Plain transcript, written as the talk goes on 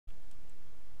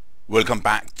Welcome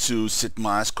back to Sid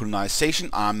Meier's Colonization.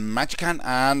 I'm Magican,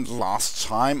 and last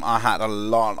time I had a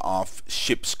lot of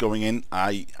ships going in.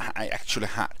 I actually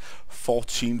had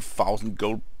 14,000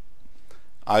 gold.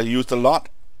 I used a lot,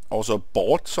 also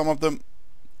bought some of them,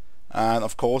 and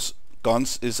of course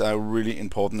guns is a really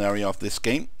important area of this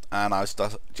game, and I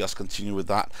just continue with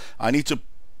that. I need to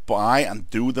buy and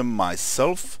do them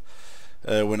myself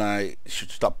when I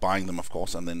should stop buying them, of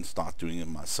course, and then start doing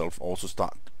them myself. Also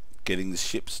start getting the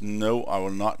ships. No, I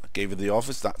will not. Gave you the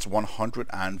office. That's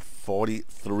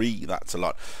 143. That's a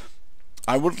lot.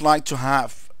 I would like to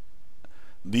have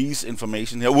these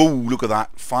information here. Whoa, look at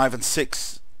that. 5 and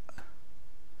 6.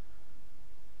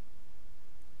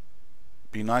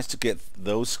 Be nice to get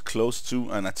those close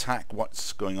to and attack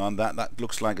what's going on. That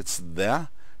looks like it's there.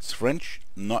 It's French,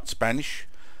 not Spanish.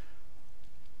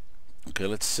 Okay,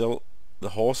 let's sell the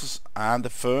horses and the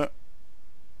fur.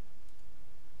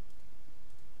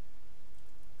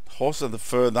 Horse and the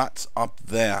fur, that's up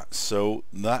there, so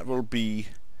that will be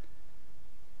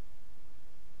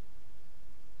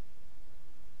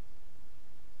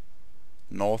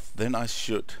north. Then I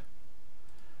should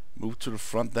move to the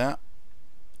front there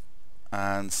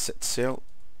and set sail.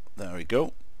 There we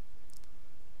go.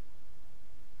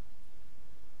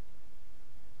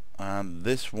 And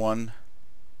this one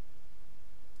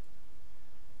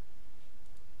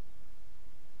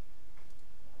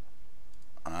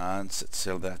and set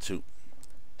sail there too.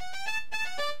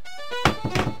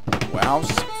 Wow,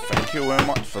 thank you very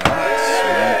much for that. We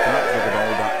need that. Look at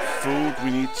all that food. We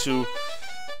need to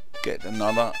get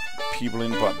another people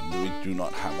in, but we do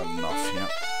not have enough here.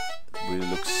 It really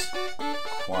looks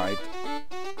quite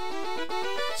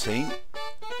tame.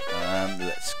 And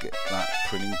let's get that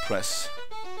printing press.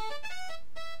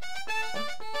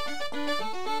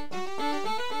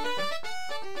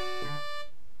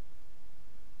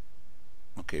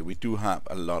 Okay, we do have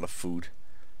a lot of food,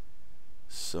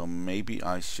 so maybe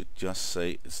I should just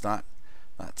say, is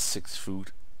that's 6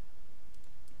 food,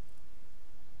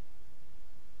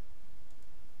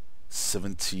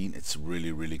 17. It's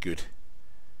really good.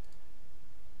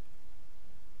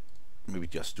 Maybe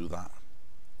just do that.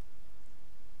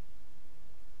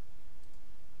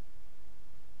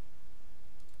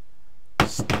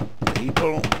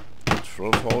 Stable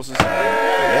 12 horses.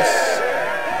 Yes.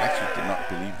 I actually did not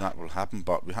believe that will happen,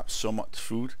 but we have so much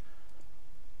food.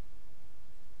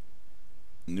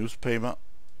 Newspaper.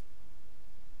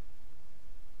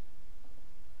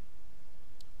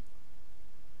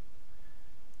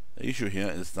 The issue here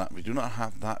is that we do not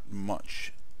have that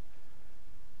much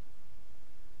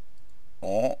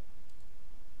or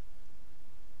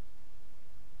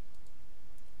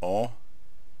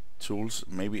tools.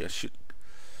 Maybe I should.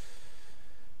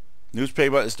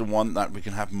 Newspaper is the one that we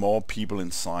can have more people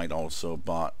inside also,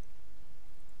 but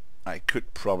I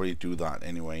could probably do that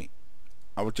anyway.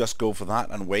 I would just go for that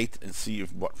and wait and see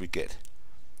if what we get.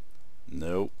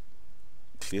 No.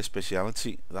 Clear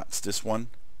speciality. That's this one.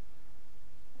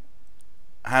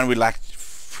 And we lack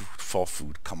for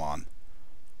food. Come on.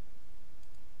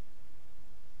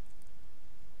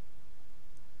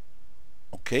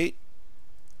 Okay.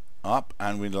 Up,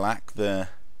 and we lack the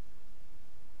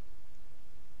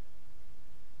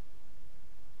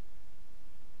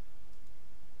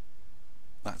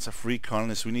that's a free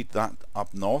colonist. We need that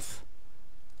up north.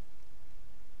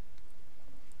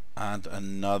 And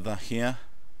another here.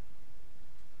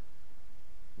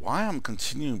 Why I'm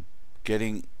continuing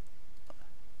getting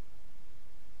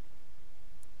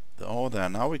the ore there.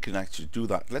 Now we can actually do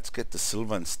that. Let's get the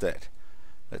silver instead.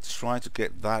 Let's try to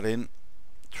get that in.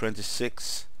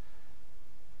 26.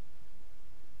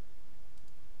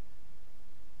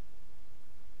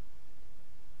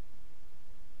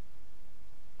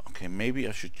 Okay, maybe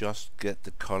I should just get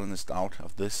the colonist out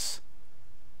of this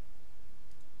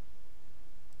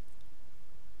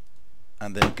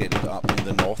and then get it up in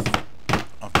the north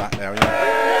of that area.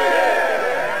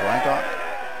 Dry dock,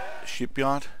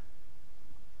 shipyard.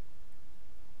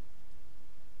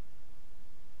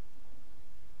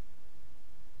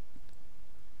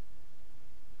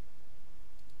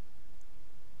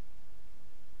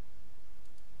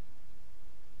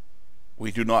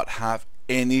 We do not have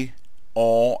any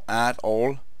ore at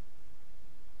all.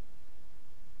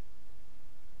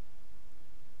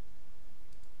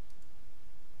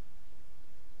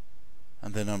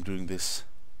 And then I'm doing this.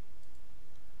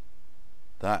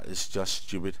 That is just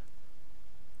stupid.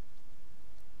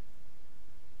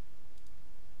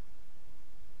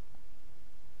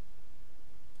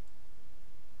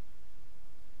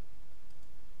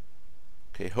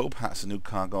 Okay, Hope has a new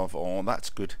cargo of ore. That's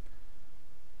good.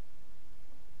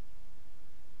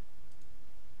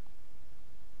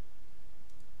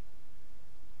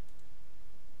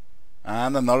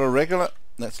 And another regular.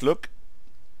 Let's look.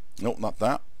 Nope, not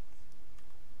that.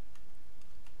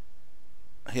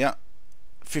 Here,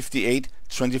 58,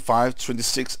 25,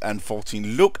 26 and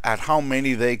 14. Look at how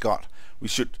many they got. We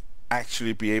should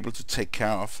actually be able to take care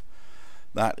of.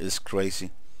 That is crazy.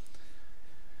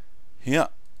 Here,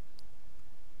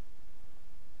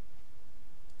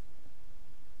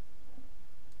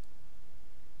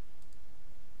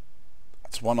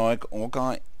 that's one ore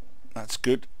guy. That's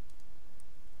good,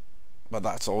 but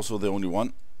that's also the only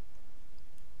one.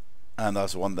 And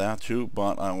there's one there too,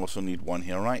 but I also need one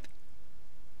here, right?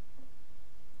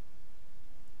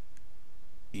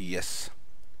 Yes.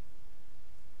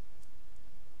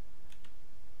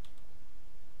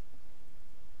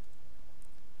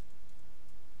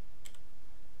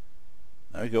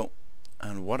 There we go.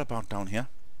 And what about down here?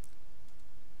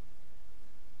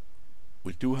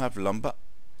 We do have lumber.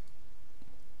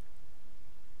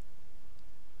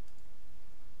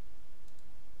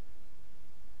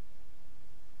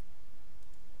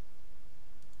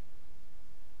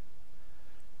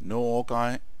 No ore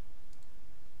guy.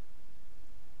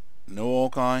 No ore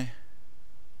guy.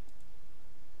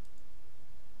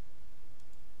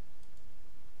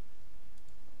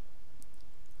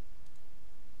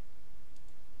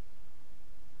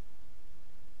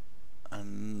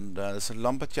 And there's a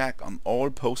lumberjack on all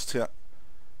posts here,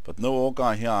 but no ore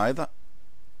guy here either.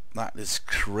 That is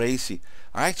crazy.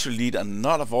 I actually need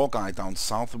another ore guy down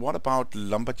south. What about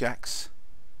lumberjacks?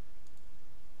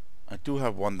 I do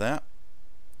have one there.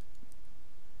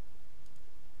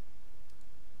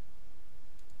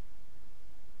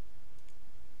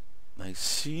 They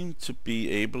seem to be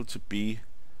able to be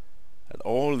at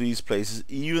all these places,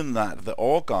 even that the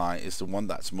ore guy is the one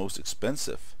that's most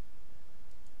expensive.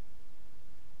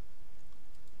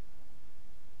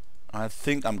 I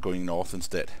think I'm going north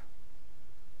instead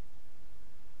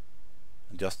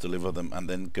and just deliver them and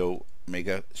then go make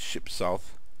a ship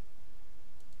south.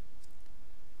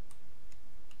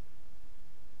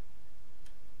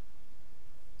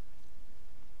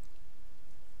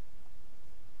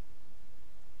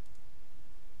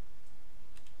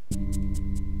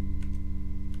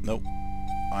 Nope,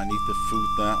 I need the food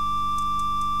there.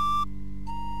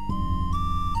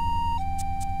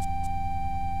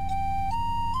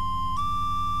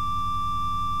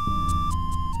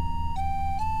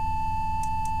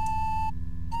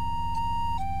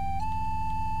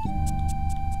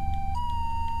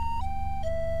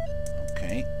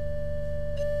 Okay.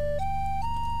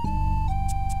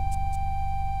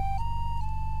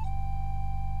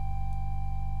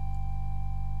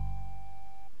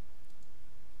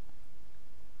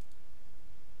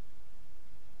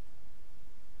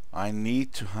 I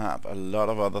need to have a lot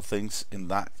of other things in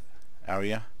that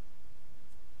area.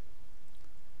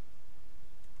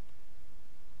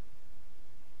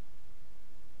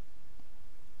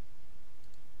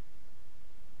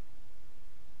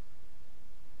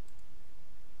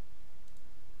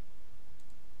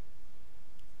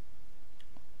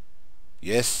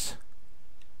 Yes.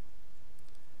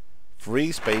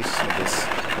 Free space for this.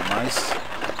 Nice.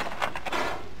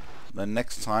 Then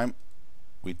next time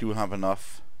we do have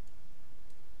enough.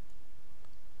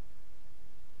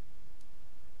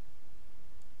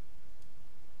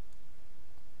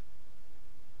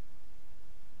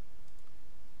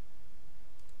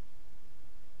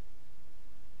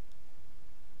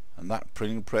 And that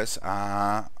printing press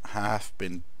have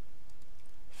been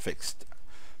fixed.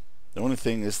 The only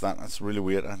thing is that that's really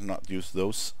weird. I have not used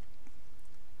those.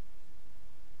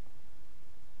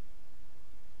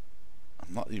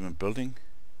 I'm not even building.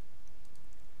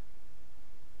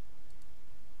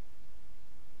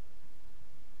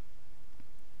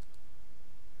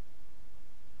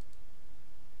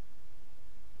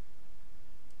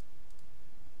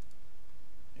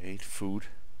 Ate food.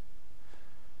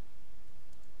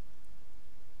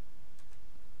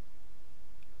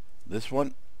 This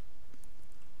one.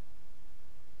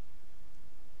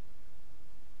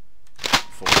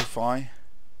 Fortify.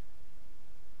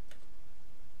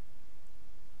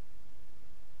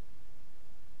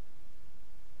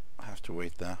 I have to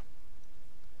wait there.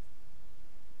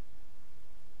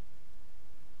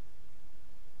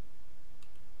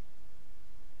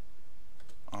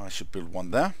 I should build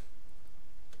one there.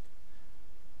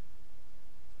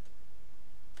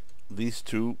 These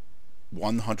two,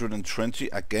 120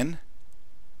 again.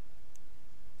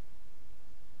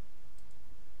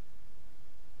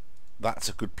 That's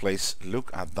a good place. Look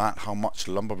at that, how much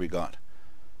lumber we got.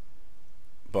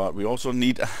 But we also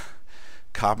need a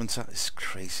carpenter. It's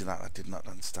crazy that I did not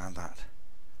understand that.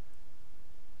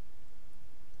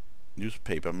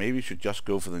 Newspaper. Maybe we should just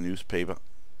go for the newspaper.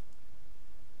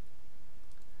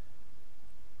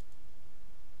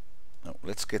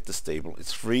 let's get the stable.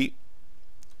 It's free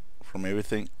from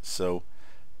everything, so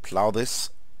plow this.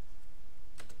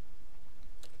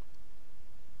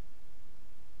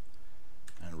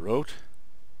 And road.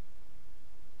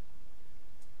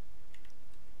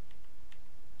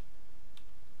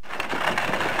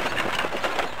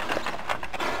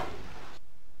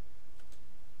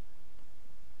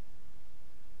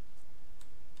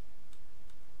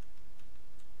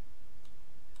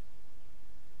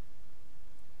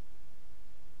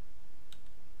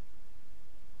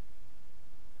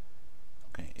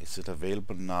 Is it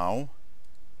available now?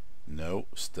 No,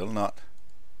 still not.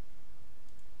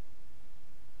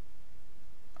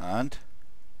 And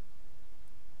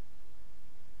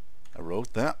I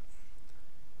wrote that.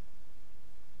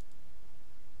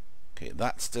 Okay,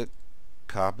 that's the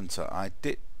carpenter. I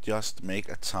did just make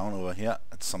a town over here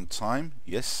at some time.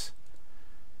 Yes.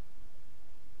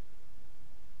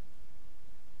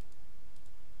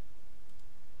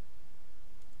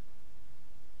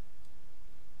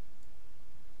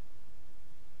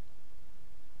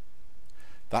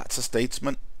 That's a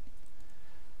statesman.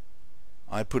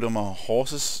 I put him on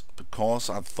horses because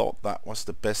I thought that was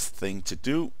the best thing to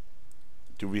do.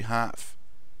 Do we have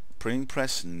printing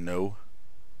press? No.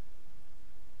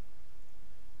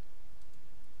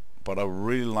 But I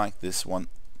really like this one.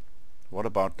 What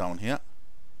about down here?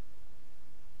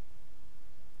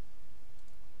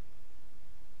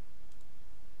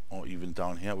 Or even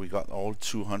down here, we got all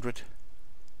 200.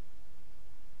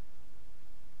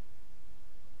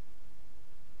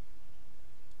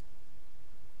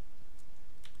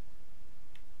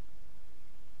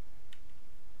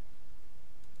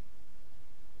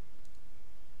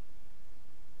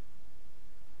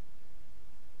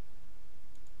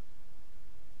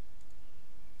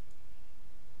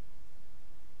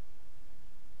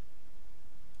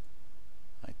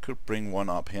 Could bring one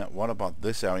up here. What about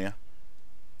this area?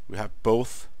 We have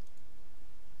both.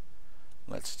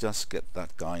 Let's just get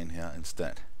that guy in here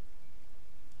instead.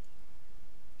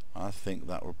 I think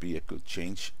that would be a good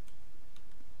change.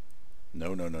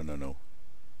 No. Down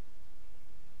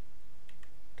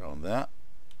there.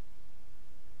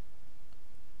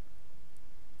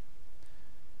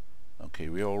 Okay,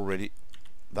 we're already.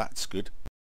 That's good.